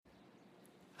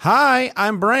Hi,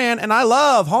 I'm Bran, and I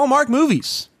love Hallmark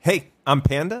movies. Hey, I'm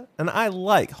Panda, and I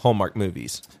like Hallmark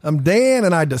movies. I'm Dan,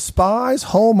 and I despise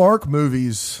Hallmark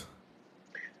movies.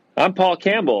 I'm Paul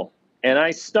Campbell, and I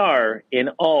star in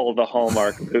all the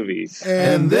Hallmark movies.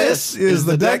 And this is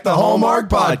the Deck the Hallmark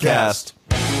podcast.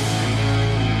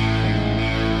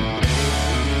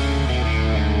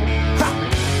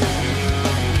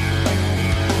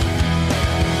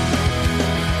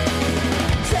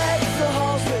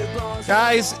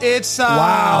 Guys, it's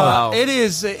Wow.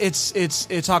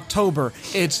 It's October.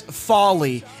 It's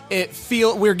fall-y.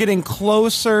 We're getting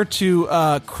closer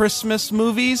to Christmas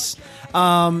movies.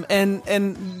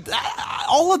 And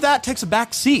all of that takes a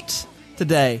back seat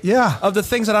today. Yeah. Of the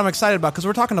things that I'm excited about, because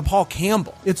we're talking to Paul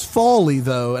Campbell. It's folly,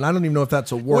 though, and I don't even know if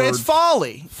that's a word. Well, it's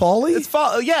folly. Folly? It's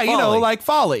yeah, you know, like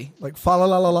folly. Like fa la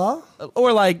la la la?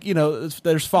 Or like, you know,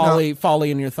 there's folly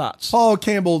in your thoughts. Paul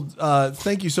Campbell,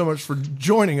 thank you so much for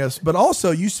joining us. But also,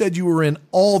 you said you were in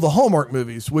all the Hallmark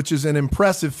movies, which is an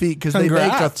impressive feat because they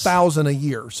make 1,000 a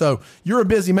year. So you're a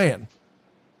busy man.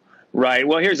 Right.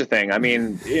 Well, here's the thing. I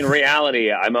mean, in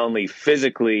reality, I'm only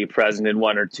physically present in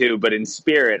one or two, but in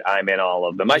spirit, I'm in all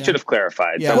of them. I should have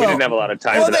clarified. Yeah. So we didn't have a lot of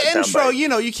time for that the intro, soundbite. you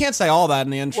know, you can't say all that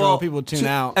in the intro. Well, People tune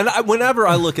out. And whenever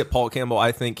I look at Paul Campbell,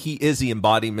 I think he is the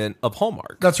embodiment of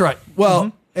Hallmark. That's right.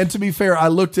 Well, and to be fair, I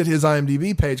looked at his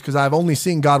IMDb page because I've only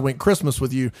seen Godwink Christmas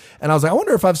with you. And I was like, I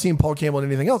wonder if I've seen Paul Campbell in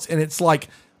anything else. And it's like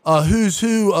a who's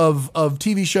who of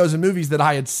TV shows and movies that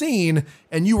I had seen,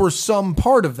 and you were some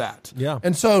part of that. Yeah.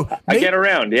 And so I get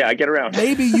around. Yeah, I get around.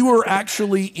 maybe you were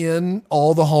actually in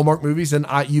all the Hallmark movies, and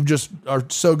you just are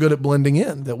so good at blending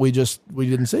in that we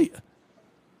didn't see you.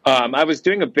 I was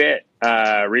doing a bit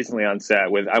recently on set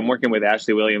I'm working with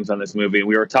Ashley Williams on this movie, and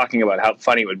we were talking about how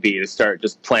funny it would be to start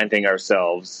just planting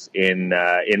ourselves in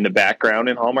the background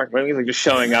in Hallmark movies, like just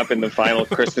showing up in the final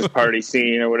Christmas party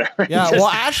scene or whatever. Yeah, well,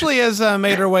 Ashley has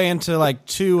made her way into like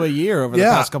 2 a year over the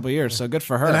past couple of years, so good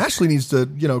for her. And Ashley needs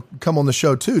to, come on the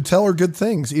show too. Tell her good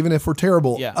things, even if we're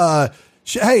terrible. Yeah.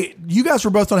 Hey, you guys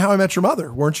were both on How I Met Your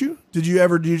Mother, weren't you? Did you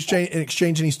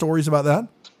exchange any stories about that?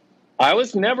 I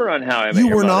was never on How I Met You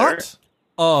Your were Mother. not?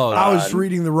 Oh, I was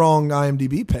reading the wrong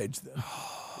IMDb page then.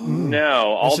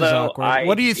 No, This is although awkward.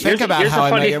 What do you think about How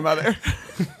I Met Your Mother?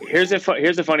 Here's a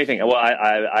funny thing. Well,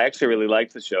 I actually really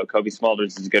liked the show. Kobe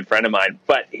Smulders is a good friend of mine.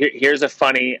 But here's a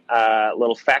funny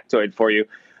little factoid for you.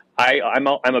 I'm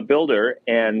a builder,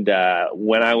 and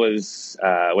when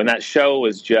that show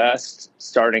was just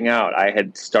starting out, I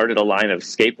had started a line of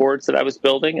skateboards that I was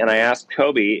building, and I asked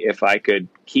Kobe if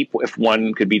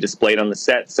one could be displayed on the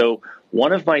set. So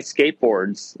one of my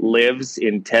skateboards lives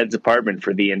in Ted's apartment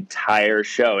for the entire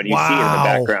show, and you see it in the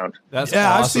background. that's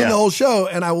Yeah, awesome. I've seen the whole show,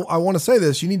 and I want to say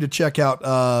this. You need to check out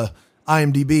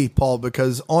IMDb, Paul,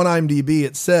 because on IMDb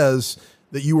it says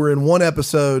that you were in one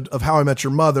episode of How I Met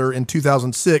Your Mother in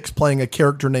 2006 playing a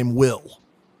character named Will.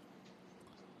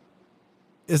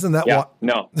 Isn't that what?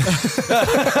 No. I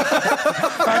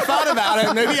thought about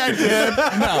it. Maybe I did.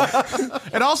 No.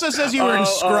 It also says you were in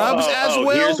Scrubs as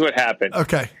Will. Here's what happened.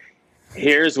 Okay.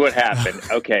 Here's what happened.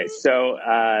 Okay, so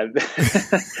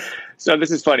so this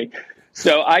is funny.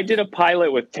 So I did a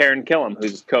pilot with Taron Killam,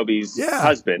 who's Kobe's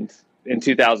husband, in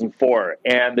 2004,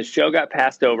 and the show got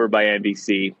passed over by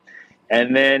NBC.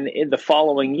 And then in the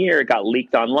following year, it got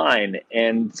leaked online.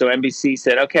 And so NBC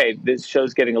said, okay, this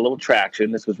show's getting a little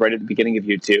traction. This was right at the beginning of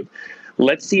YouTube.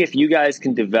 Let's see if you guys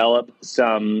can develop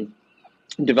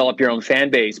your own fan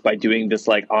base by doing this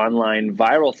like online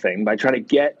viral thing, by trying to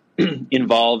get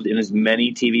involved in as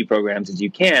many TV programs as you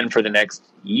can for the next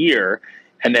year.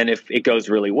 And then if it goes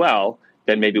really well,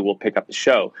 then maybe we'll pick up the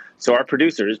show. So our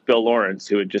producers, Bill Lawrence,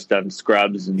 who had just done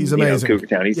Scrubs and he's amazing. Cougar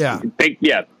Town, he's a big,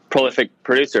 prolific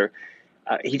producer.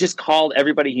 He just called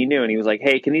everybody he knew, and he was like,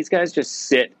 hey, can these guys just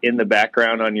sit in the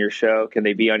background on your show? Can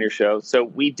they be on your show? So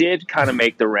we did kind of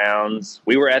make the rounds.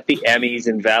 We were at the Emmys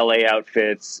in valet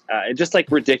outfits, just like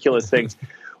ridiculous things.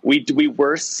 We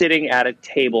were sitting at a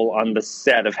table on the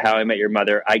set of How I Met Your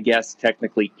Mother, I guess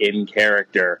technically in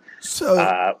character.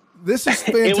 So this is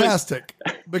fantastic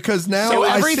because now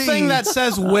everything that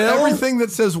says Will. Everything that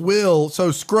says Will.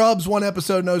 So Scrubs, one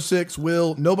episode, no 6,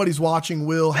 Will. Nobody's watching,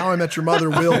 Will. How I Met Your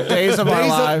Mother, Will. Days of Our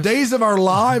Lives. Days of Our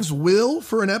Lives, Will,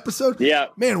 for an episode. Yeah.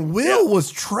 Man, Will was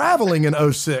traveling in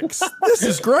 06. This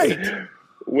is great.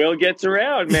 Will gets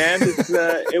around, man.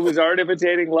 It was art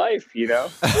imitating life, you know?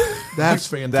 That's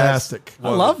fantastic.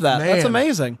 I love that. Man. That's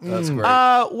amazing. That's great.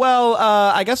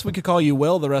 I guess we could call you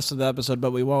Will the rest of the episode,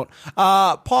 but we won't.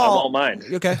 Paul, I'm all mine.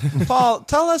 Okay, Paul,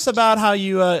 tell us about how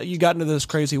you got into this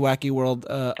crazy, wacky world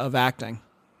of acting.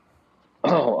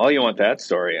 Oh, you want that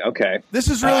story? Okay. This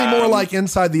is really more like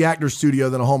Inside the Actors Studio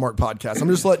than a Hallmark podcast. I'm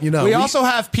just letting you know. We also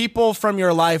have people from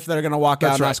your life that are going to walk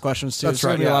out and ask questions too. That's so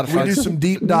right. it'll be a lot of fun. We do some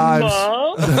deep dives.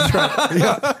 Mom? That's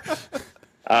right.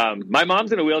 Yeah. My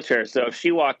mom's in a wheelchair, so if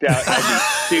she walked out,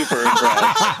 I'd be super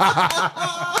impressed.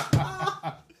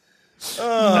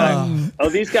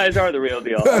 These guys are the real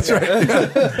deal. That's right.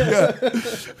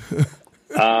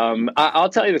 I'll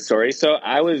tell you the story. So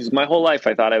my whole life,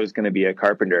 I thought I was going to be a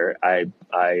carpenter. I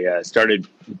started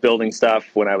building stuff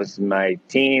when I was in my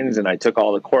teens, and I took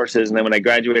all the courses. And then when I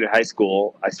graduated high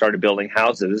school, I started building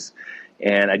houses.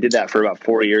 And I did that for about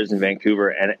 4 years in Vancouver.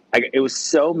 And it was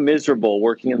so miserable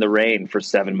working in the rain for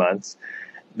 7 months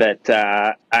that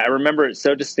I remember it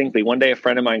so distinctly. One day, a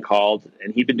friend of mine called,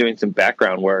 and he'd been doing some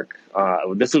background work.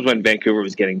 This was when Vancouver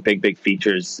was getting big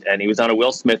features. And he was on a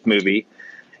Will Smith movie.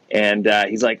 And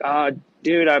he's like, "Oh,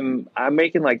 dude, I'm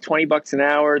making like $20 an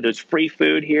hour. There's free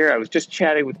food here. I was just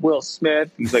chatting with Will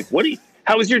Smith." He's like,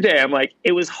 how was your day? I'm like,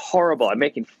 "It was horrible. I'm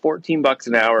making $14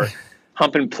 an hour,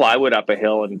 humping plywood up a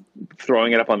hill and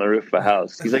throwing it up on the roof of a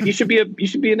house." He's like, you should be a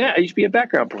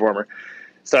background performer."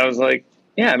 So I was like,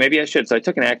 "Yeah, maybe I should." So I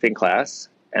took an acting class,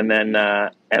 and then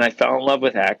and I fell in love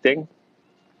with acting.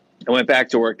 I went back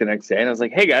to work the next day, and I was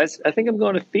like, "Hey guys, I think I'm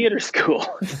going to theater school."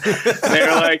 And they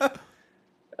were like,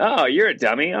 "Oh, you're a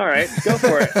dummy. All right, go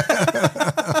for it.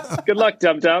 Good luck,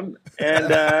 dum-dum."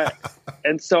 And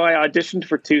so I auditioned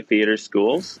for 2 theater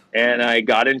schools, and I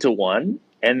got into one.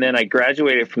 And then I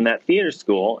graduated from that theater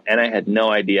school, and I had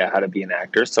no idea how to be an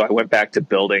actor. So I went back to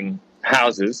building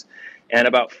houses. And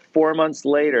about 4 months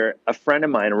later, a friend of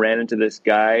mine ran into this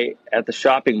guy at the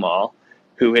shopping mall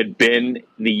who had been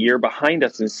the year behind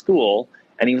us in school.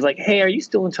 And he was like, "Hey, are you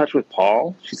still in touch with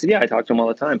Paul?" She said, "Yeah, I talk to him all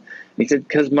the time." And he said,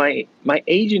 "Because my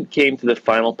agent came to the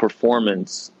final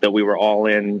performance that we were all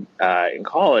in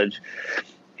college,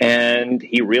 and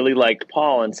he really liked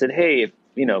Paul and said, 'Hey, if,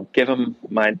 give him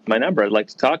my number. I'd like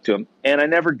to talk to him.'" And I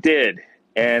never did.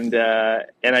 And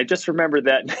I just remember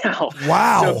that now.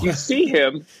 Wow. So if you see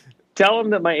him, tell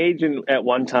him that my agent at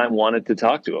one time wanted to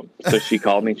talk to him. So she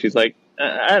called me. She's like,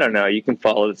 "I don't know. You can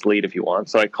follow this lead if you want."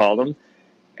 So I called him.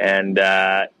 And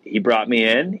he brought me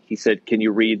in. He said, "Can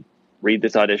you read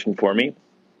this audition for me?"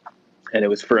 And it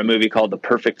was for a movie called The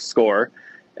Perfect Score.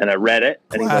 And I read it.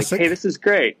 And he's like, "Hey, this is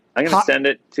great. I'm going to send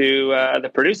it to the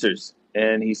producers."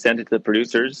 And he sent it to the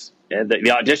producers, and they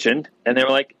auditioned. And they were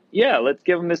like, "Yeah, let's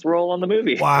give him this role on the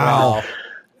movie." Wow.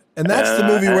 And that's the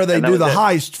movie where they do the it.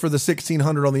 heist for the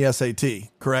 1600 on the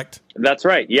SAT, correct? That's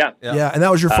right. Yeah. Yeah. And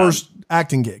that was your first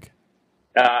acting gig.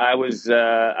 I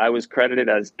was credited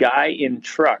as Guy in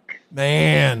Truck.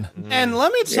 Man. And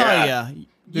let me tell you,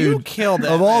 you killed it.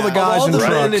 Of all the guys in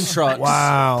men in trucks. trucks,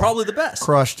 Wow. probably the best.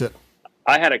 Crushed it.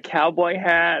 I had a cowboy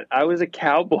hat. I was a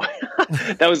cowboy.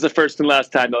 That was the first and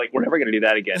last time. They're like, "We're never going to do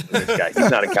that again with this guy. He's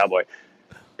not a cowboy."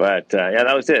 But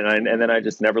that was it. And then I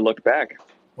just never looked back.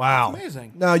 Wow. That's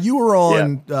amazing. Now, you were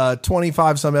on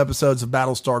 25 some episodes of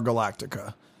Battlestar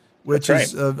Galactica, which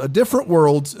is a different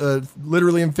world,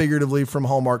 literally and figuratively, from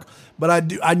Hallmark.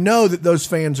 But I know that those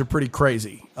fans are pretty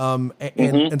crazy.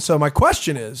 And so my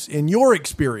question is, in your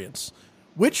experience,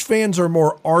 which fans are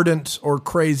more ardent or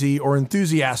crazy or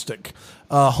enthusiastic?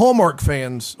 Hallmark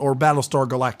fans or Battlestar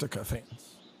Galactica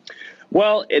fans?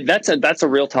 Well, that's a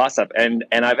real toss-up. And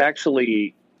I've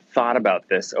actually thought about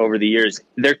this over the years.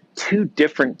 They're 2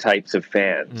 different types of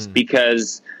fans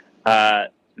because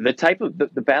the type of the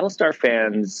Battlestar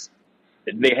fans,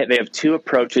 they have 2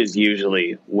 approaches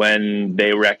usually when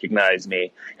they recognize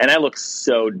me, and I look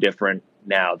so different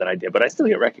now than I did, but I still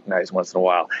get recognized once in a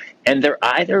while. And they're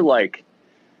either like,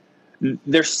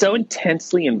 they're so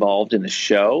intensely involved in the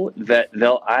show that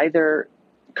they'll either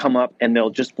come up and they'll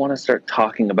just want to start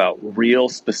talking about real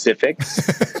specifics,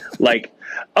 like,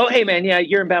 "Oh, hey man, yeah,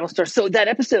 you're in Battlestar. So that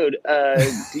episode,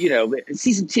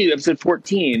 season 2, episode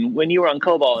 14, when you were on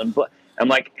Cobalt and I'm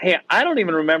like, "Hey, I don't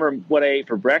even remember what I ate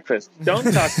for breakfast.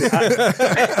 Don't talk to me."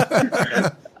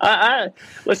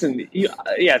 Listen,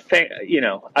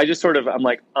 I just sort of, I'm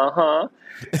like, or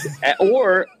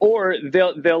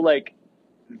they'll like,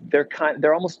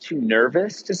 they're almost too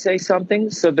nervous to say something.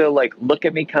 So they'll like look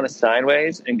at me kind of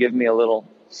sideways and give me a little,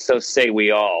 "So say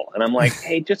we all." And I'm like,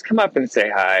 "Hey, just come up and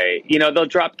say hi." They'll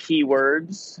drop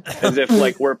keywords as if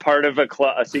like we're part of a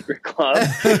secret club.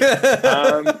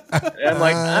 I'm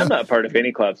like, I'm not part of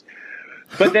any clubs.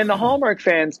 But then the Hallmark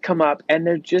fans come up and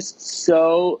they're just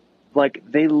so like,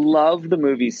 they love the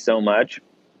movies so much.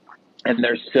 And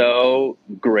they're so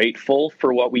grateful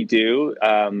for what we do.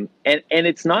 And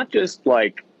it's not just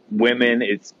like women.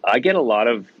 I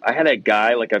had a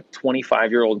guy, like a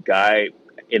 25-year-old guy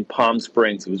in Palm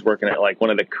Springs. He was working at like one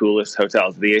of the coolest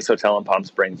hotels, the Ace Hotel in Palm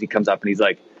Springs. He comes up and he's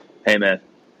like, "Hey man,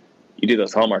 you do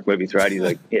those Hallmark movies, right?" He's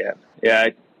like, yeah,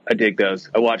 I dig those.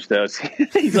 I watch those.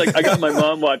 He's like, "I got my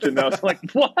mom watching those." I'm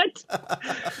like, "What?"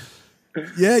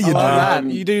 Yeah,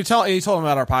 you do. You told him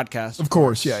about our podcast. Of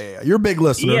course, yeah. You're a big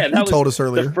listener. Yeah, you told us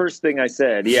earlier. The first thing I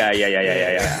said. Yeah.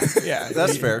 Yeah,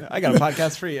 that's fair. I got a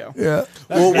podcast for you. Yeah.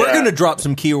 Well, we're going to drop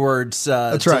some keywords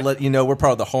That's to right. let you know we're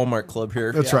part of the Hallmark Club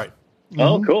here. That's right.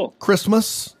 Oh, cool.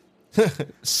 Christmas,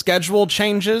 Schedule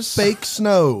changes. fake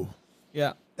snow.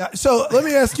 Yeah. So let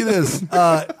me ask you this.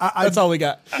 That's all we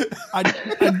got. I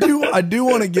do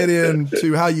want to get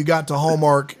into how you got to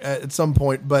Hallmark at some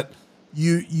point, but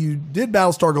you did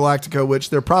Battlestar Galactica, which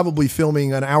they're probably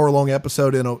filming an hour-long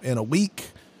episode in a week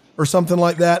or something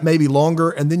like that, maybe longer,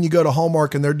 and then you go to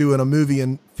Hallmark and they're doing a movie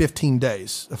in 15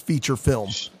 days, a feature film.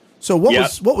 So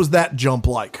what was that jump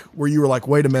like, where you were like,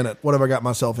 wait a minute, what have I got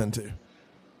myself into?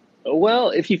 Well,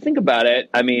 if you think about it,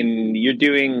 I mean, you're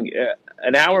doing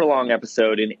an hour-long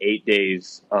episode in 8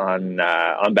 days on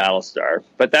Battlestar,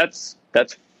 but that's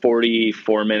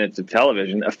 44 minutes of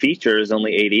television. A feature is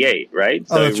only 88, right?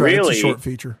 So that's right. Really, it's a short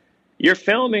feature.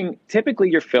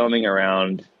 Typically you're filming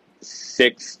around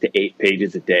 6 to 8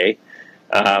 pages a day.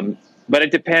 But it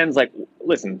depends. Like,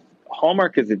 listen,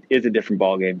 Hallmark is a different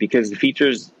ballgame because the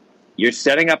features, you're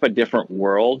setting up a different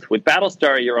world. With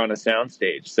Battlestar, you're on a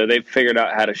soundstage. So they've figured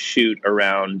out how to shoot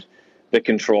around the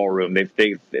control room.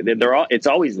 It's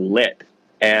always lit.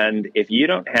 And if you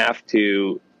don't have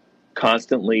to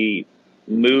constantly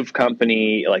move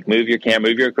company, like move your camera,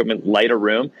 move your equipment, light a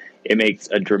room, it makes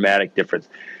a dramatic difference.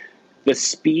 The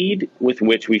speed with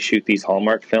which we shoot these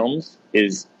Hallmark films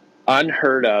is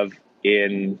unheard of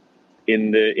in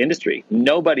the industry.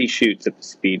 Nobody shoots at the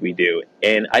speed we do.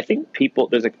 And I think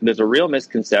there's a real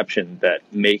misconception that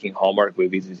making Hallmark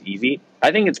movies is easy.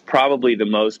 I think it's probably the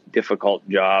most difficult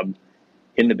job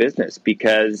in the business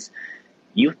because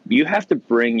you have to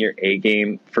bring your A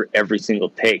game for every single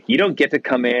take. You don't get to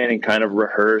come in and kind of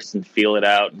rehearse and feel it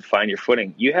out and find your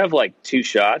footing. You have like 2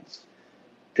 shots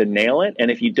to nail it.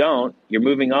 And if you don't, you're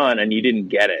moving on and you didn't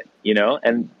get it,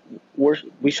 and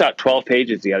we shot 12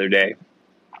 pages the other day,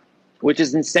 which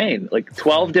is insane. Like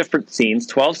 12 different scenes,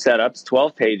 12 setups,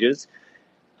 12 pages.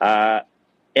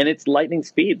 And it's lightning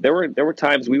speed. There were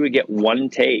times we would get 1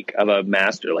 take of a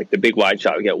master, like the big wide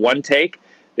shot. We get 1 take.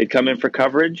 They'd come in for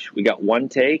coverage. We got 1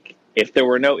 take. If there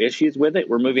were no issues with it,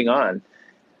 we're moving on.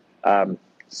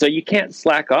 So you can't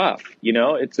slack off.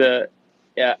 And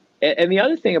the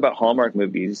other thing about Hallmark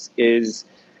movies is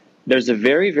there's a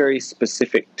very, very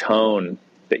specific tone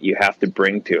that you have to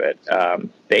bring to it.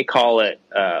 They call it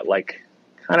like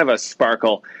kind of a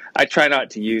sparkle. I try not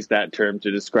to use that term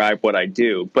to describe what I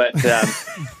do, but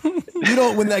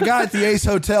when that guy at the Ace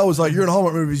Hotel was like, "You're in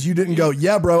Hallmark movies," you didn't go,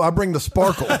 "Yeah, bro, I bring the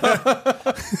sparkle."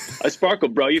 A sparkle,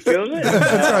 bro. You feeling it?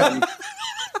 That's right.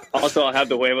 Also, I'll have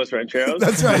the huevos rancheros.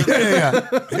 That's right.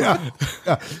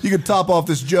 Yeah. You could top off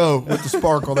this Joe with the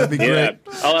sparkle. That'd be great. Yeah,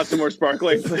 I'll have some more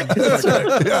sparkling. That's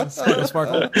right. Yeah.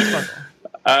 Sparkle.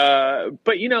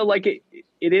 But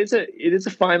it is a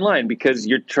fine line because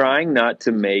you're trying not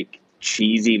to make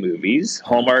cheesy movies.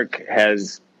 Hallmark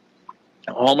has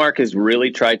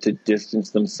really tried to distance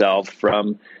themselves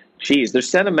from cheese. They're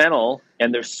sentimental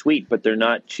and they're sweet, but they're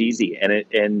not cheesy,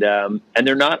 and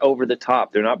they're not over the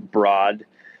top. They're not broad.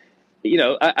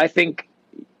 I think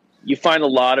you find a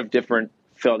lot of different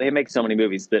film. They make so many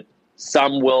movies that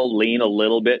some will lean a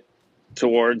little bit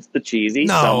towards the cheesy.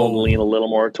 No. Some will lean a little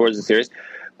more towards the serious.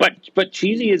 But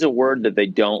cheesy is a word that they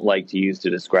don't like to use to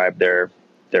describe their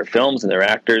films and their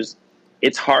actors.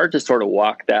 It's hard to sort of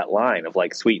walk that line of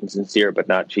like sweet and sincere, but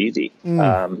not cheesy,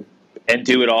 and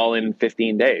do it all in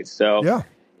 15 days. So yeah.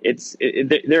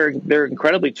 They're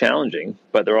incredibly challenging,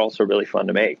 but they're also really fun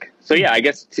to make. So yeah, I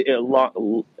guess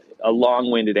a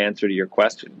long-winded answer to your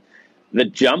question. The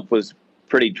jump was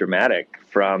pretty dramatic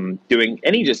from doing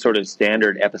any just sort of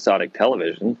standard episodic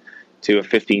television to a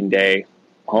 15-day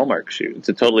Hallmark shoot. It's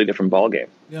a totally different ballgame.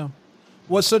 Yeah.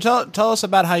 Well, so tell us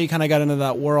about how you kind of got into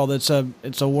that world. It's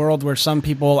a world where some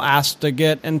people ask to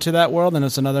get into that world, and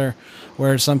it's another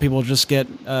where some people just get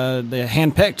they're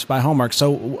handpicked by Hallmark.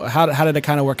 So how did it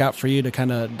kind of work out for you to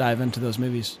kind of dive into those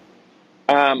movies?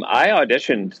 I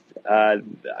auditioned.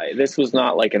 This was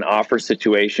not like an offer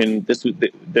situation. This was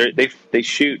they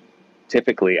shoot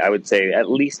typically, I would say,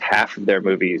 at least half of their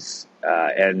movies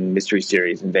and mystery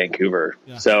series in Vancouver.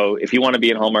 Yeah. So if you want to be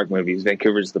in Hallmark movies,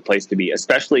 Vancouver is the place to be,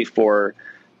 especially for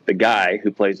the guy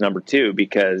who plays number 2,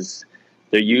 because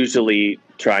they're usually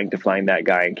trying to find that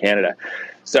guy in Canada.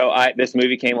 So this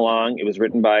movie came along. It was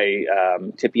written by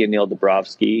Tippy and Neil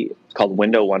Dabrowski. It's called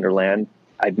Window Wonderland.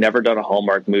 I'd never done a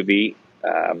Hallmark movie.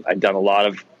 I'd done a lot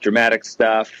of dramatic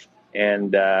stuff,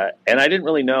 and I didn't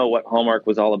really know what Hallmark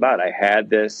was all about. I had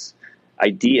this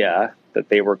idea that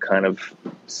they were kind of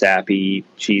sappy,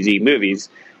 cheesy movies,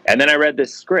 and then I read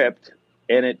this script,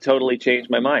 and it totally changed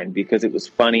my mind because it was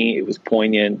funny, it was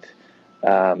poignant,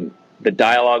 the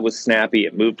dialogue was snappy,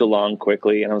 it moved along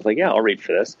quickly, and I was like, yeah, I'll read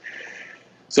for this.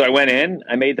 So I went in,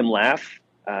 I made them laugh.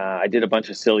 I did a bunch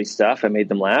of silly stuff. I made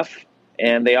them laugh,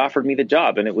 and they offered me the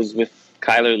job. And it was with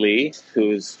Kyler Lee,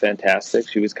 who's fantastic.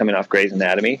 She was coming off Grey's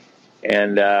Anatomy,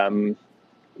 and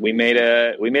we made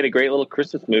a great little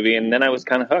Christmas movie. And then I was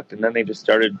kind of hooked. And then they just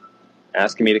started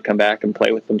asking me to come back and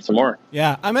play with them some more.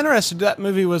 Yeah, I'm interested. That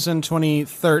movie was in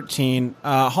 2013.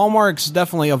 Hallmark's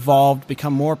definitely evolved,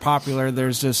 become more popular.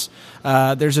 There's this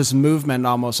movement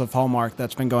almost of Hallmark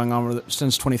that's been going on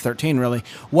since 2013, really.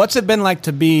 What's it been like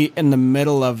to be in the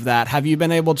middle of that? Have you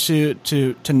been able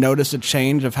to notice a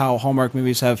change of how Hallmark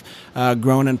movies have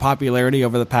grown in popularity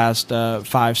over the past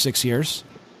 5-6 years?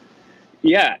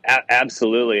 Yeah,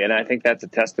 absolutely. And I think that's a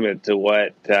testament to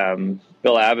what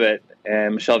Bill Abbott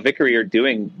and Michelle Vickery are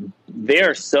doing. They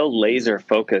are so laser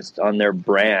focused on their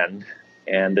brand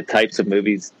and the types of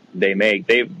movies they make.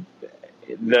 They've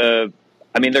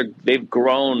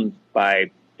grown by,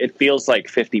 it feels like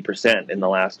 50% in the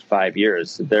last 5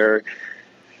 years. Their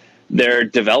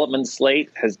development slate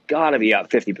has got to be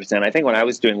up 50%. I think when I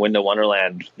was doing Window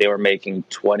Wonderland, they were making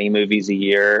 20 movies a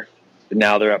year.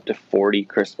 Now they're up to 40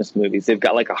 Christmas movies. They've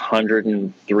got like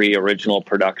 103 original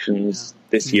productions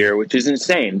this year, which is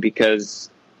insane because,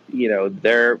 you know,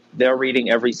 they're reading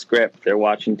every script, they're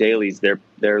watching dailies, they're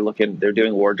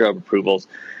doing wardrobe approvals,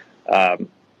 and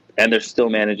they're still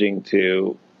managing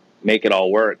to make it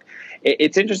all work.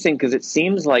 It's interesting because it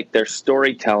seems like their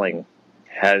storytelling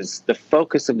the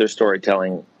focus of their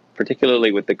storytelling,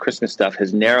 particularly with the Christmas stuff,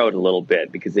 has narrowed a little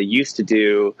bit because they used to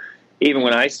do, even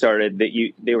when I started,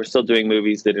 they were still doing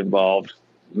movies that involved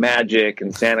magic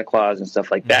and Santa Claus and stuff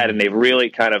like that. And they've really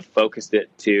kind of focused it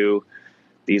to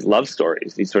these love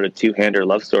stories, these sort of two-hander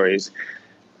love stories.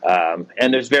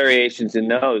 And there's variations in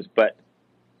those, but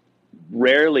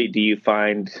rarely do you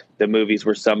find the movies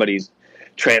where somebody's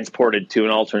transported to an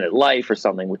alternate life or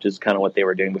something, which is kind of what they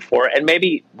were doing before. And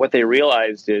maybe what they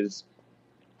realized is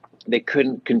they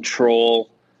couldn't control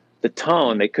the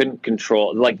tone. They couldn't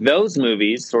control, like, those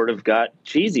movies sort of got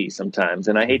cheesy sometimes,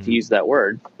 and I hate to use that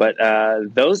word, but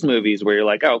those movies where you're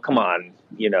like, oh, come on,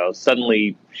 you know,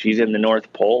 suddenly she's in the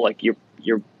North Pole, like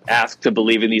you're asked to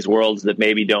believe in these worlds that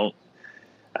maybe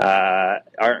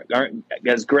aren't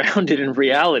as grounded in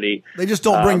reality. They just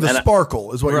don't bring the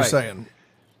sparkle, is what you're saying.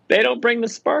 They don't bring the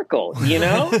sparkle, you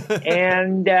know,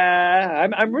 and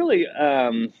I'm really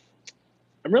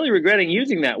regretting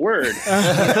using that word.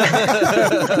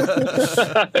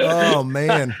 Oh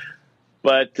man!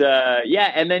 But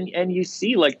yeah, and you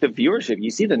see like the viewership, you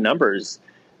see the numbers.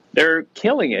 They're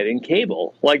killing it in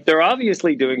cable. Like, they're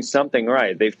obviously doing something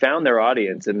right. They found their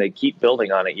audience and they keep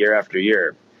building on it year after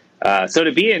year. So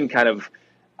to be in kind of,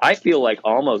 I feel like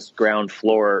almost ground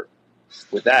floor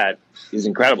with that is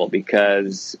incredible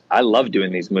because I love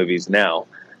doing these movies now.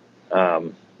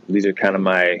 These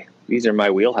are my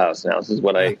wheelhouse now. This is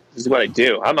what I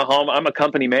do. I'm a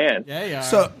company man. Yeah, yeah.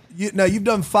 So you've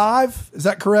done 5. Is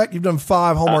that correct? You've done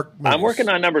 5 Hallmark movies. I'm working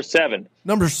on number 7.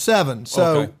 Number 7. So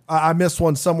okay. I missed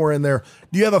one somewhere in there.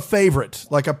 Do you have a favorite,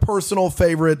 like a personal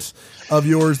favorite of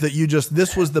yours that you just,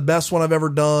 this was the best one I've ever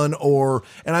done? Or,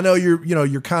 and I know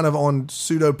you're kind of on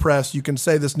pseudo press. You can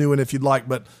say this new one if you'd like,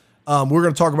 but we're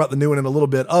going to talk about the new one in a little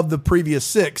bit. Of the previous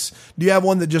 6, do you have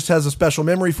one that just has a special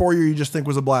memory for you, or you just think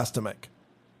was a blast to make?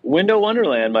 Window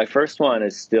Wonderland, my first one,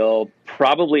 is still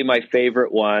probably my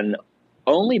favorite one,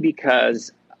 only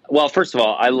because, well, first of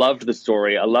all, I loved the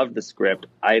story. I loved the script.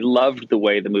 I loved the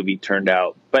way the movie turned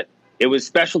out. But it was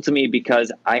special to me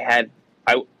because my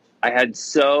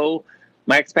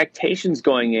expectations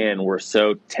going in were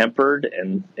so tempered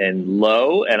and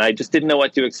low, and I just didn't know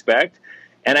what to expect.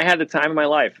 And I had the time of my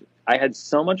life. I had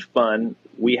so much fun.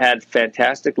 We had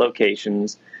fantastic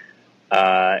locations,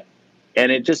 and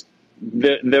it just,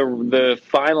 the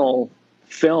final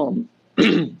film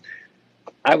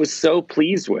I was so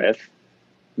pleased with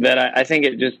that I think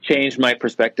it just changed my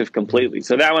perspective completely.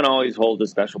 So that one always holds a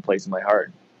special place in my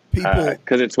heart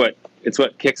because it's what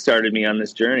kickstarted me on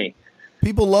this journey.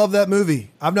 People love that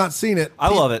movie. I've not seen it. I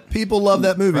love it. People love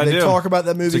that movie. They talk about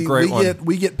that movie. It's a great one.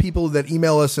 We get people that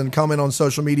email us and comment on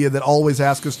social media that always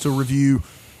ask us to review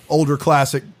older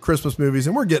classic Christmas movies,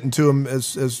 and we're getting to them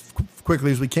as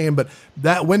quickly as we can. But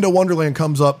that Window Wonderland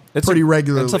comes up pretty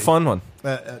regularly. It's a fun one.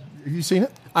 Have you seen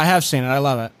it? I have seen it. I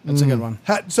love it. It's a good one.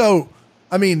 So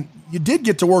I mean, you did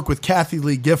get to work with Kathy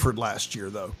Lee Gifford last year,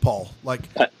 though, Paul. Like,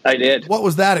 I did. What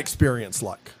was that experience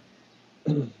like?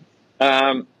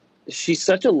 She's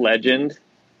such a legend,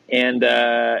 and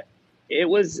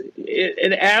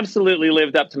it absolutely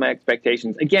lived up to my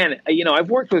expectations. Again, I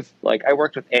worked with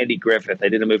Andy Griffith. I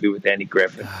did a movie with Andy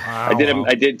Griffith. Wow.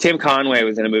 I did Tim Conway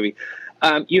was in a movie.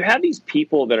 You have these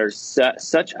people that are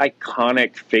such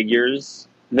iconic figures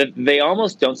that they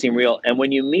almost don't seem real. And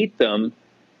when you meet them,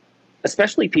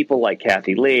 especially people like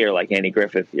Kathy Lee or like Andy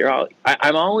Griffith,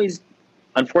 I'm always,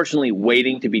 unfortunately,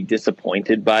 waiting to be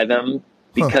disappointed by them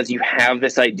because you have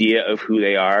this idea of who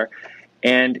they are.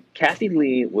 And Kathy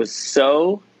Lee was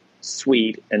so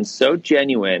sweet and so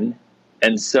genuine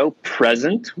and so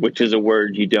present, which is a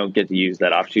word you don't get to use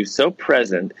that often. She was so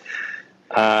present.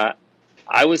 I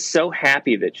was so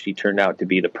happy that she turned out to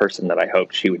be the person that I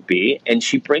hoped she would be. And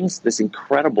she brings this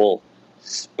incredible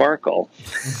sparkle.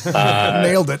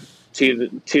 Nailed it. To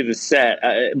the set.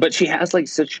 But she has like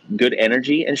such good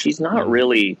energy, and she's not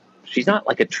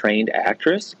like a trained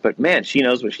actress, but man, she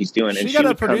knows what she's doing. She and got she a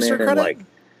would come producer in and credit?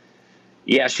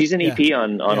 yeah, she's an EP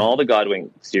on all the Godwink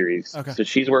series. Okay. So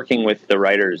she's working with the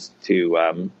writers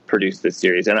to produce this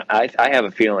series. And I have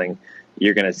a feeling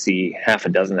you're going to see half a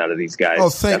dozen out of these guys. Oh,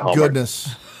 thank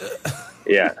goodness.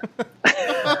 Yeah.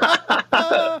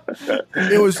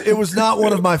 It was not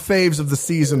one of my faves of the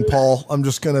season, Paul. I'm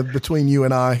just going to, between you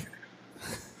and I.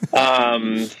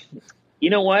 You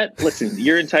know what? Listen,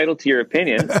 you're entitled to your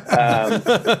opinion.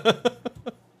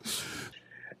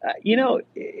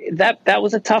 That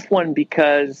was a tough one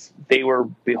because they were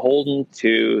beholden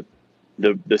to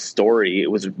the story. It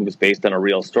was based on a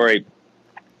real story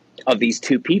of these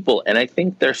two people, and I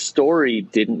think their story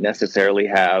didn't necessarily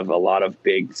have a lot of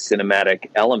big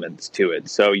cinematic elements to it.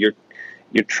 So you're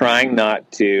trying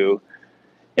not to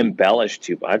embellish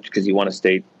too much because you want to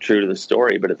stay true to the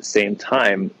story, but at the same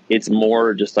time, it's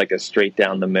more just like a straight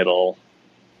down the middle,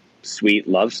 sweet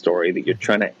love story that you're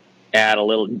trying to add a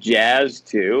little jazz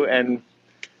to. And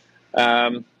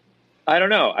I don't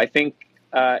know. I think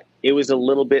it was a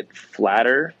little bit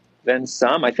flatter than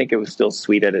some. I think it was still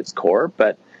sweet at its core,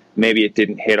 but maybe it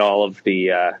didn't hit all of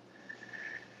the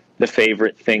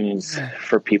favorite things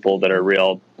for people that are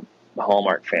real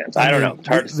Hallmark fans. I don't know. It's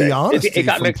hard to say. The honesty It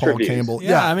got from mixed Paul reviews. Campbell.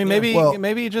 Yeah, I mean,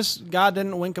 maybe just God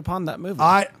didn't wink upon that movie.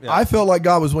 I felt like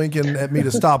God was winking at me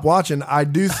to stop watching. I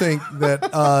do think that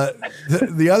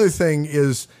the other thing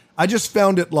is I just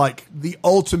found it like the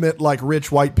ultimate like rich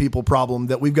white people problem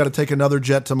that we've got to take another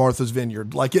jet to Martha's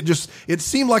Vineyard. Like it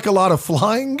seemed like a lot of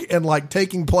flying and like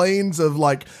taking planes of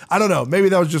like, I don't know, maybe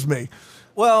that was just me.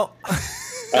 Well,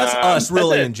 that's us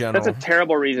really in general. That's a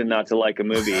terrible reason not to like a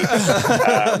movie.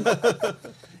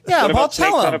 Yeah, what Paul, about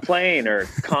Snakes tell on him. a Plane or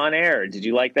Con Air? Did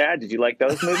you like that? Did you like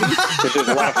those movies? Because there's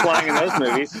a lot of flying in those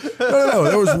movies. No.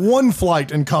 There was one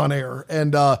flight in Con Air,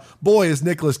 and boy, is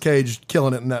Nicolas Cage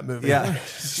killing it in that movie. Yeah.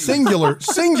 singular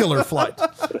flight.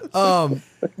 No,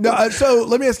 so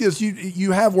let me ask you this: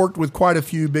 you have worked with quite a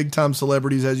few big time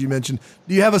celebrities, as you mentioned.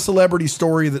 Do you have a celebrity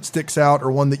story that sticks out,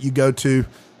 or one that you go to,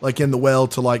 like in the well,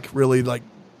 to like really like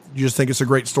you just think it's a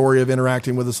great story of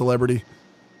interacting with a celebrity?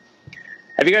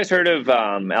 Have you guys heard of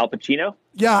Al Pacino?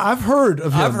 Yeah, I've heard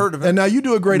of him. I've heard of him. And now you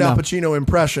do a great Al Pacino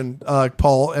impression,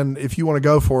 Paul. And if you want to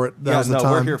go for it, now's the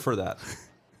time. We're here for that.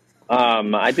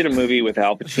 I did a movie with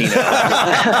Al Pacino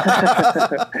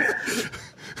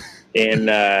in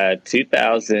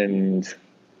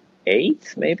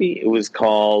 2008, maybe. It was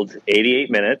called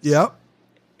 88 Minutes. Yep.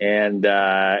 And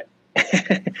I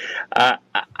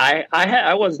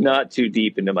was not too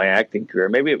deep into my acting career.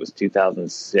 Maybe it was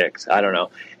 2006. I don't know.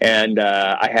 And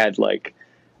I had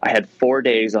 4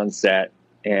 days on set,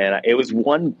 and it was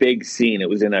one big scene. It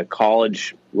was in a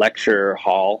college lecture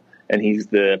hall, and he's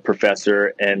the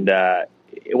professor. And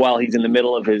while he's in the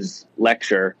middle of his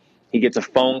lecture, he gets a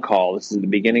phone call. This is the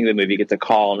beginning of the movie. He gets a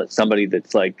call, and it's somebody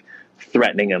that's like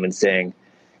threatening him and saying,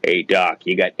 "Hey, Doc,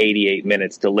 you got 88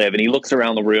 minutes to live." And he looks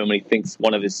around the room and he thinks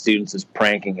one of his students is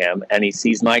pranking him. And he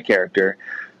sees my character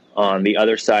on the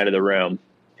other side of the room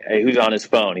who's on his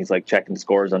phone. He's like checking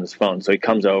scores on his phone. So he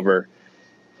comes over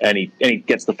and he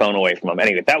gets the phone away from him.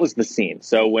 Anyway, that was the scene.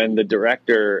 So when the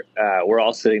director, we're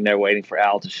all sitting there waiting for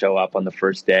Al to show up on the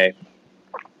first day.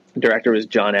 The director was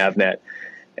John Avnet.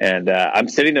 And I'm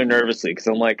sitting there nervously because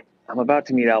I'm like, I'm about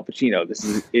to meet Al Pacino. This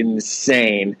is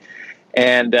insane.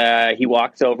 And he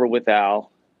walks over with Al,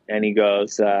 and he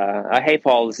goes, "Hey,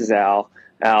 Paul, this is Al.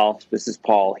 Al, this is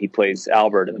Paul. He plays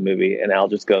Albert in the movie." And Al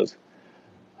just goes,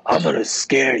 "I'm going to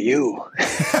scare you." And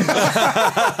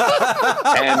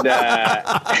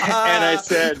I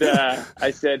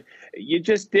said, "You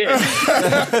just did."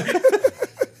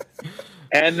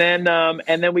 And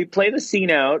then we play the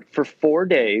scene out for 4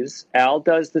 days. Al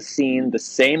does the scene the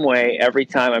same way every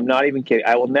time. I'm not even kidding.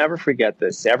 I will never forget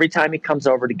this. Every time he comes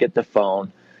over to get the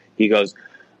phone, he goes,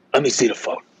 "Let me see the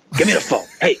phone. Give me the phone.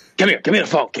 Hey, come here. Give me the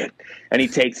phone, kid." And he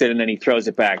takes it and then he throws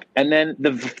it back. And then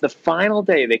the final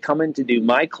day, they come in to do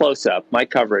my close-up, my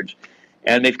coverage,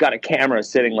 and they've got a camera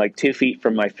sitting like 2 feet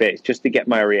from my face just to get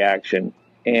my reaction.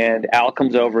 And Al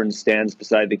comes over and stands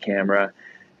beside the camera.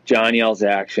 John yells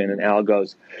action, and Al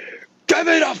goes, "Give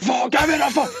me the phone! Give me the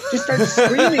phone!" Just starts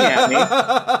screaming at me.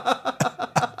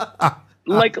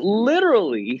 Like,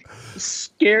 literally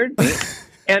scared me.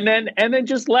 And then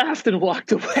just laughed and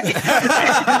walked away.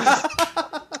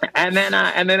 and then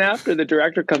after, the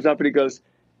director comes up and he goes,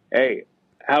 "Hey,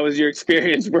 how was your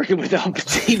experience working with Al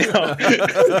Pacino?"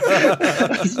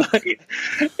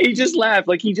 He just laughed.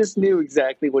 Like, he just knew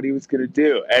exactly what he was going to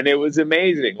do. And it was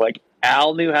amazing. Like,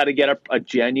 Al knew how to get a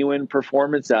genuine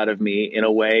performance out of me in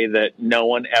a way that no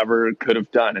one ever could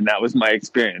have done. And that was my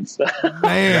experience. Man,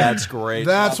 that's great.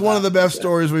 That's one of the best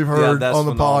stories we've heard on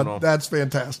the phenomenal. pod. That's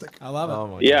fantastic. I love it.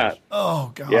 Oh, Yeah.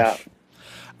 Oh, gosh. Yeah.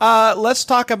 Let's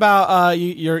talk about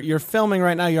you're filming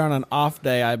right now. You're on an off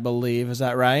day, I believe. Is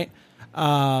that right?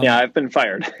 Yeah, I've been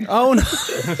fired. Oh no!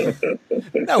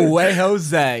 No way,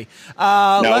 Jose.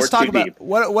 Let's talk about deep.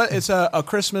 what it's a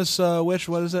Christmas wish.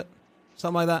 What is it?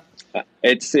 Something like that.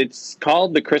 It's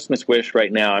called The Christmas Wish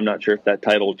right now. I'm not sure if that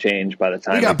title will change by the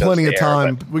time We got it goes plenty to of air,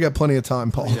 time. but- We got plenty of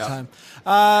time, Paul. Time.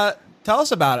 Tell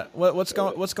us about it. What's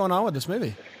going on with this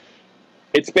movie?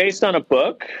 It's based on a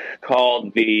book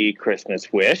called The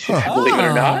Christmas Wish, believe it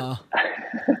or not.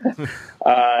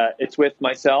 It's with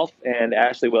myself and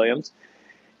Ashley Williams.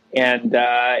 And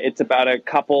it's about a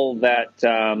couple that,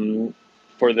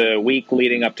 for the week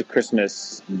leading up to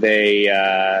Christmas, they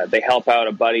help out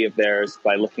a buddy of theirs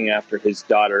by looking after his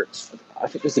daughter. I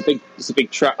think there's a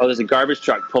big truck. Oh, there's a garbage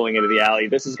truck pulling into the alley.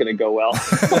 This is going to go well.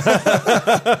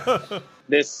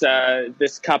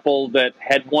 This couple that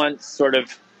had once sort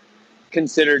of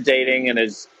considered dating and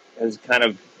has kind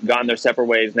of gone their separate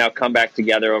ways, now come back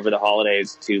together over the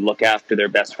holidays to look after their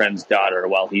best friend's daughter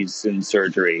while he's in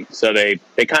surgery. So they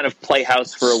kind of play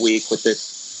house for a week with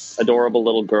this adorable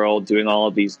little girl doing all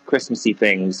of these Christmassy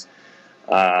things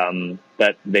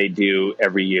that they do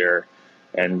every year,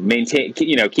 and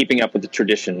keeping up with the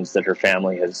traditions that her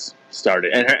family has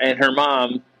started. And her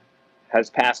mom has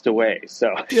passed away,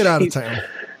 so Get out of town.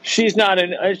 She's not in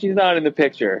the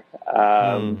picture.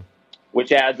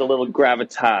 Which adds a little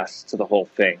gravitas to the whole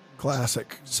thing.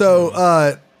 Classic.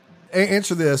 So,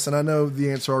 answer this, and I know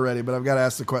the answer already, but I've got to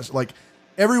ask the question. Like,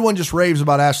 everyone just raves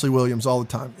about Ashley Williams all the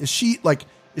time. Is she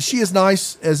as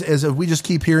nice as we just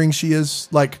keep hearing she is?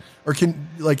 Like, or can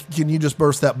you just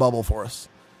burst that bubble for us?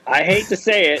 I hate to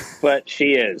say it, but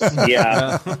she is.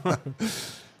 Yeah.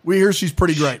 We hear she's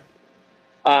pretty great.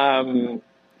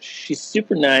 She's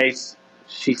super nice.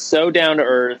 She's so down to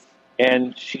earth,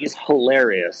 and she's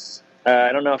hilarious.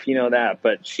 I don't know if you know that,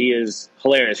 but she is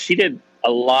hilarious. She did a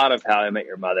lot of How I Met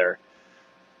Your Mother.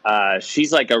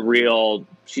 She's like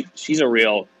she's a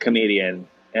real comedian,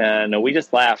 and we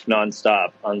just laugh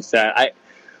nonstop on set.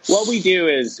 What we do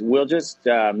is we'll just,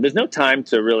 there's no time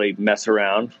to really mess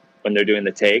around when they're doing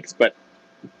the takes, but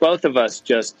both of us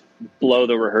just blow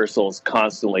the rehearsals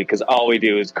constantly, because all we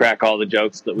do is crack all the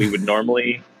jokes that we would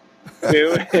normally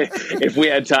do if we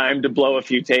had time to blow a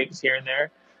few takes here and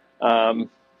there.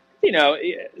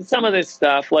 Some of this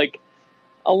stuff, like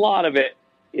a lot of it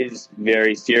is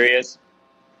very serious,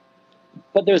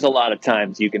 but there's a lot of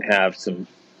times you can have some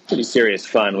pretty serious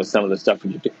fun with some of the stuff.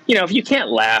 If you can't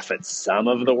laugh at some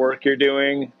of the work you're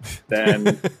doing,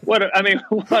 then what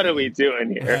are we doing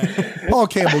here? Paul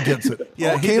Campbell gets it.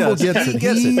 Yeah, Paul Campbell does. gets it.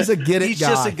 He's a get it He's guy.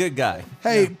 just a good guy.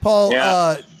 Hey, Paul,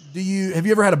 Yeah. have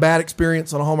you ever had a bad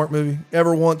experience on a Hallmark movie?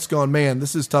 Ever once gone, man,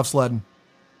 this is tough sledding?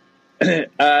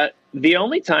 The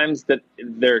only times that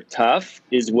they're tough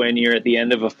is when you're at the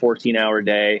end of a 14-hour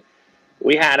day.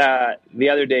 We had the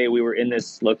other day we were in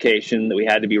this location that we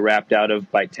had to be wrapped out of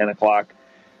by 10 o'clock.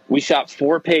 We shot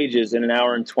 4 pages in an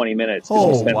hour and 20 minutes.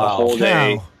 We spent the whole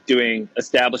day doing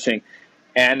establishing.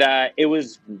 And it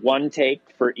was one take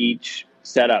for each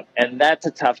setup. And that's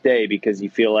a tough day because you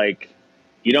feel like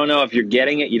you don't know if you're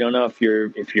getting it. You don't know if you're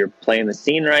playing the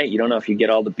scene right. You don't know if you get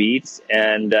all the beats.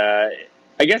 And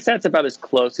I guess that's about as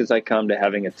close as I come to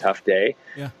having a tough day.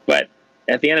 Yeah. But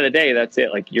at the end of the day, that's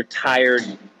it. Like, you're tired.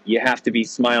 You have to be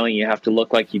smiling. You have to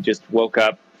look like you just woke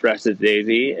up fresh as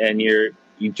daisy, and you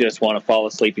just want to fall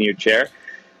asleep in your chair.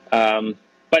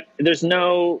 But there's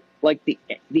no, like,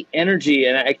 the energy,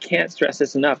 and I can't stress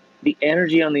this enough. The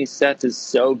energy on these sets is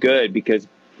so good because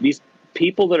these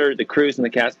people that are the crews and the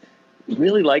cast,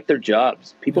 really like their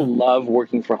jobs. People love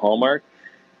working for Hallmark.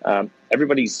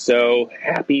 Everybody's so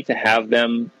happy to have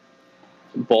them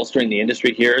bolstering the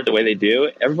industry here the way they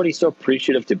do. Everybody's so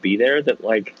appreciative to be there that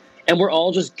and we're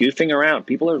all just goofing around.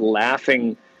 People are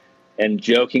laughing and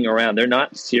joking around. They're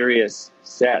not serious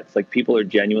sets. People are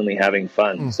genuinely having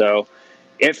fun. So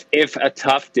if a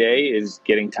tough day is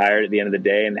getting tired at the end of the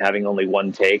day and having only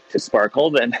one take to sparkle,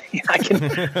 then I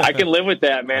can live with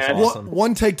that, man. Awesome.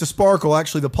 One take to sparkle,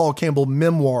 actually, the Paul Campbell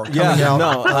memoir coming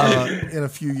out in a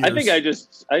few years. I think I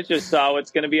just saw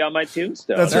what's going to be on my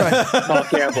tombstone. That's right. Paul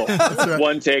Campbell. That's right.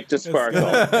 One take to sparkle.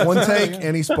 One take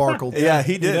and he sparkled. Yeah,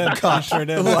 he did. Gosh, sure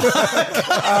did.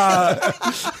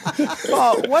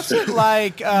 Paul, what's it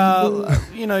like?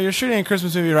 You're shooting a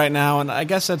Christmas movie right now, and I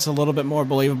guess that's a little bit more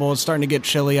believable. It's starting to get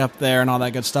chilly up there and all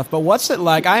that good stuff. But what's it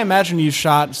like? I imagine you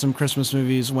shot some Christmas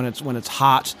movies when it's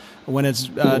hot, when it's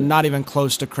not even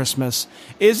close to Christmas.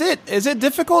 Is it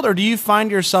difficult, or do you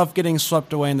find yourself getting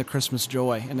swept away in the Christmas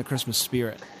joy, in the Christmas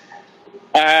spirit?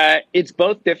 It's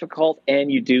both difficult,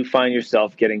 and you do find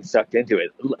yourself getting sucked into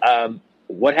it.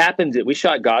 What happens is we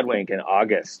shot Godwink in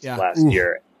August last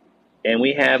year, and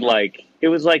we had it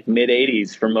was mid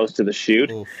 80s for most of the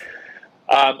shoot.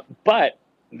 But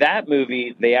that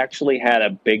movie, they actually had a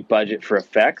big budget for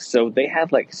effects, so they had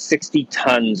 60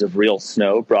 tons of real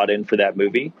snow brought in for that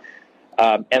movie.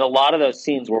 And a lot of those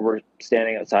scenes where we're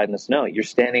standing outside in the snow, you're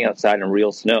standing outside in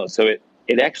real snow, so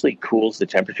it actually cools the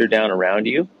temperature down around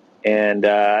you. And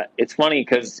it's funny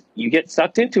because you get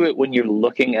sucked into it when you're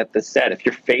looking at the set. If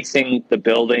you're facing the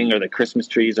building or the Christmas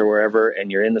trees or wherever,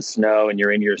 and you're in the snow and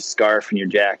you're in your scarf and your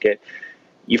jacket,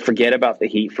 you forget about the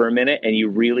heat for a minute, and you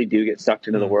really do get sucked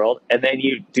into the world. And then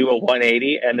you do a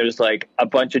 180, and there's a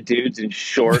bunch of dudes in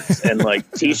shorts and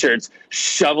T-shirts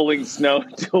shoveling snow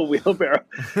into a wheelbarrow,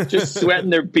 just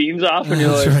sweating their beams off. And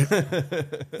you're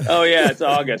oh yeah, it's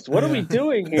August. What are we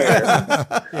doing here?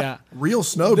 Yeah, real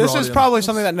snow. This is probably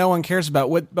something that no one cares about.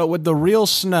 But with the real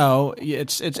snow,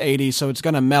 it's 80, so it's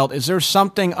going to melt. Is there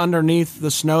something underneath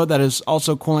the snow that is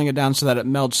also cooling it down so that it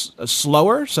melts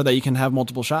slower, so that you can have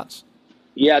multiple shots?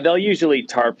 Yeah, they'll usually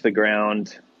tarp the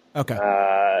ground. Okay.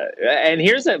 And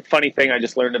here's a funny thing I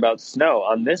just learned about snow.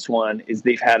 On this one is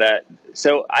they've had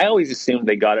so I always assumed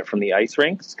they got it from the ice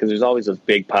rinks because there's always those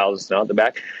big piles of snow at the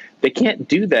back. They can't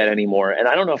do that anymore. And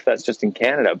I don't know if that's just in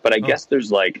Canada, but I guess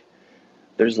there's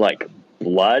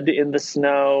blood in the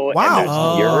snow. Wow. And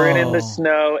there's urine in the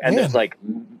snow. And there's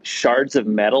shards of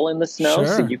metal in the snow.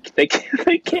 Sure. So they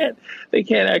can't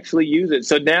actually use it.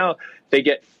 So now they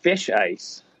get fish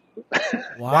ice.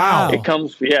 Wow. It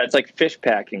comes, it's like fish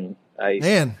packing ice.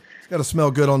 Man, it's got to smell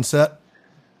good on set.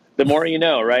 The more you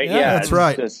know, right? Yeah, that's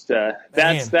right. Just,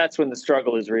 that's when the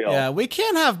struggle is real. Yeah, we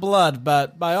can't have blood,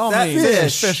 but by all That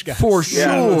means, fish, guys. for sure.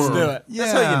 Yeah, let's do it. Yeah.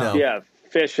 That's how you know. Yeah,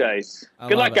 fish ice.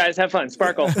 Good luck, love it. guys. Have fun.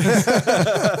 Sparkle.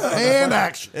 And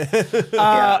action.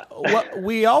 What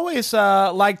we always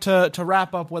like to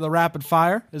wrap up with a rapid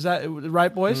fire. Is that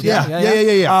right, boys? Yeah.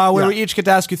 Where Yeah. we each get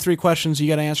to ask you 3 questions. You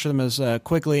got to answer them as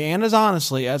quickly and as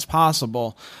honestly as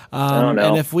possible. Oh, no.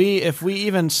 And if we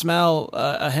even smell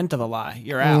a hint of a lie,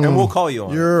 you're out. And we'll call you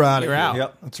on. You're out. You're out.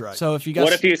 Yep. That's right. So if you got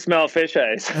What if you smell fish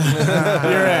ice?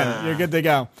 you're in. You're good to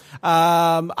go.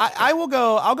 I will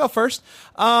go. I'll go first.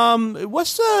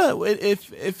 What's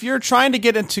if you're trying to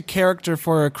get into character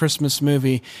for a Christmas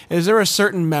movie, is there a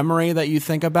certain memory that you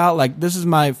think about? Like, this is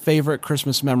my favorite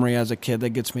Christmas memory as a kid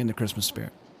that gets me into Christmas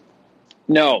spirit.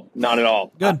 No, not at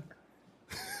all. Good.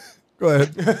 Go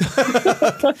ahead.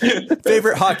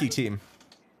 Favorite hockey team?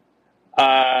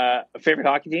 Favorite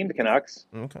hockey team? The Canucks.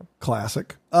 Okay.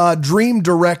 Classic. Dream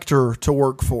director to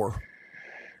work for.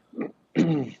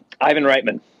 Ivan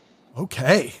Reitman.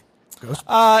 Okay.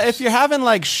 If you're having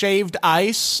like shaved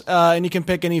ice, and you can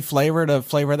pick any flavor to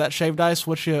flavor that shaved ice,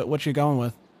 what you going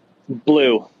with?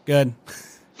 Blue. Good.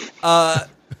 That's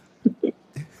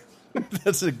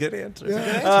a good answer.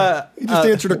 He just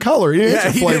answered a color. He didn't He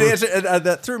answer flavor. did answer.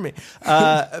 That threw me.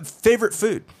 Favorite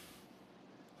food?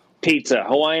 Pizza.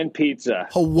 Hawaiian pizza.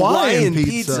 Hawaiian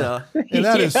pizza. And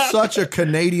that is such a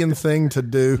Canadian thing to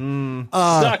do.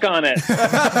 Suck on it.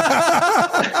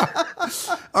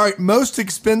 All right. Most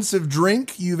expensive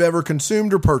drink you've ever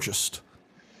consumed or purchased?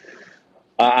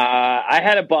 I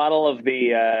had a bottle of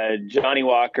the Johnny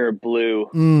Walker Blue.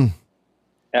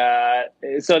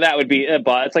 So that would be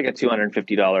it's like a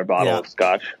 $250 bottle of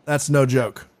scotch. That's no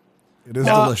joke. It is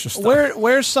delicious stuff.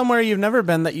 Where's somewhere you've never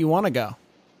been that you want to go?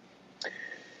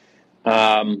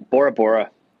 Bora Bora.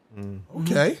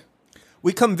 Okay.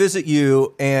 We come visit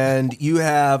you, and you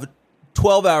have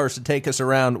 12 hours to take us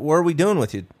around. What are we doing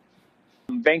with you?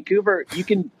 Vancouver, you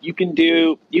can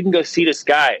go sea to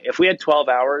sky. If we had 12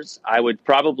 hours, I would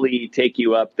probably take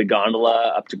you up the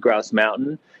gondola up to Grouse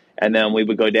Mountain, and then we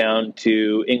would go down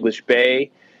to English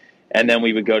Bay, and then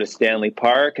we would go to Stanley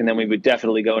Park, and then we would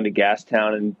definitely go into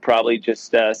Gastown and probably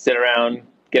just sit around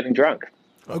getting drunk.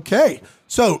 Okay,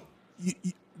 so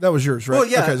that was yours, right? Well,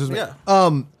 yeah, okay, this is me. yeah.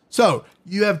 So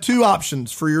you have two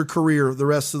options for your career the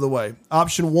rest of the way.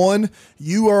 Option one,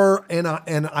 you are an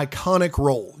iconic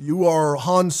role. You are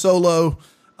Han Solo,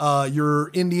 you're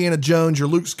Indiana Jones, you're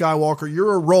Luke Skywalker.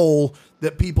 You're a role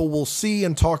that people will see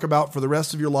and talk about for the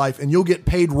rest of your life, and you'll get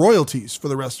paid royalties for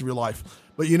the rest of your life,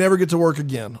 but you never get to work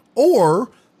again.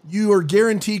 Or you are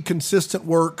guaranteed consistent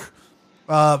work,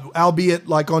 albeit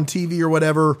like on TV or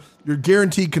whatever. You're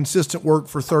guaranteed consistent work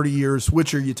for 30 years.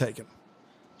 Which are you taking?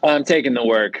 I'm taking the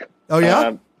work. Oh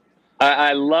yeah.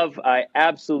 I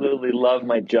absolutely love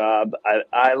my job.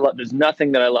 I love. There's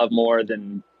nothing that I love more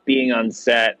than being on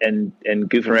set and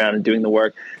goofing around and doing the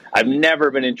work. I've never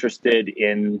been interested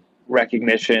in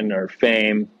recognition or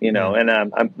fame, and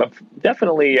I'm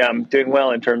definitely doing well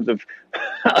in terms of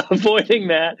avoiding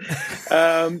that.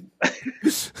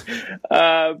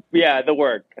 The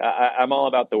work. I'm all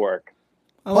about the work.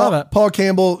 I love it. Paul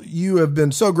Campbell, you have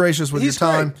been so gracious with He's your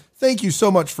time. great. Thank you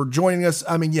so much for joining us.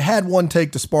 I mean, you had one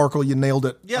take to sparkle. You nailed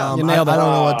it. Yeah, you nailed it. I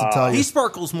don't know what to tell you. He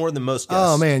sparkles more than most guests.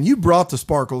 Oh, man, you brought the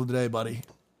sparkle today, buddy.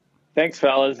 Thanks,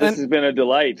 fellas. This has been a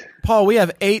delight. Paul, we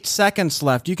have 8 seconds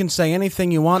left. You can say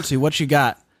anything you want to. What you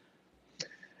got?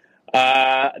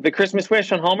 The Christmas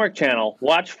Wish on Hallmark Channel.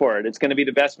 Watch for it. It's going to be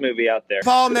the best movie out there.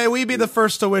 Paul, may we be the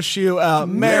first to wish you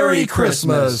Merry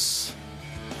Christmas.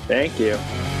 Thank you.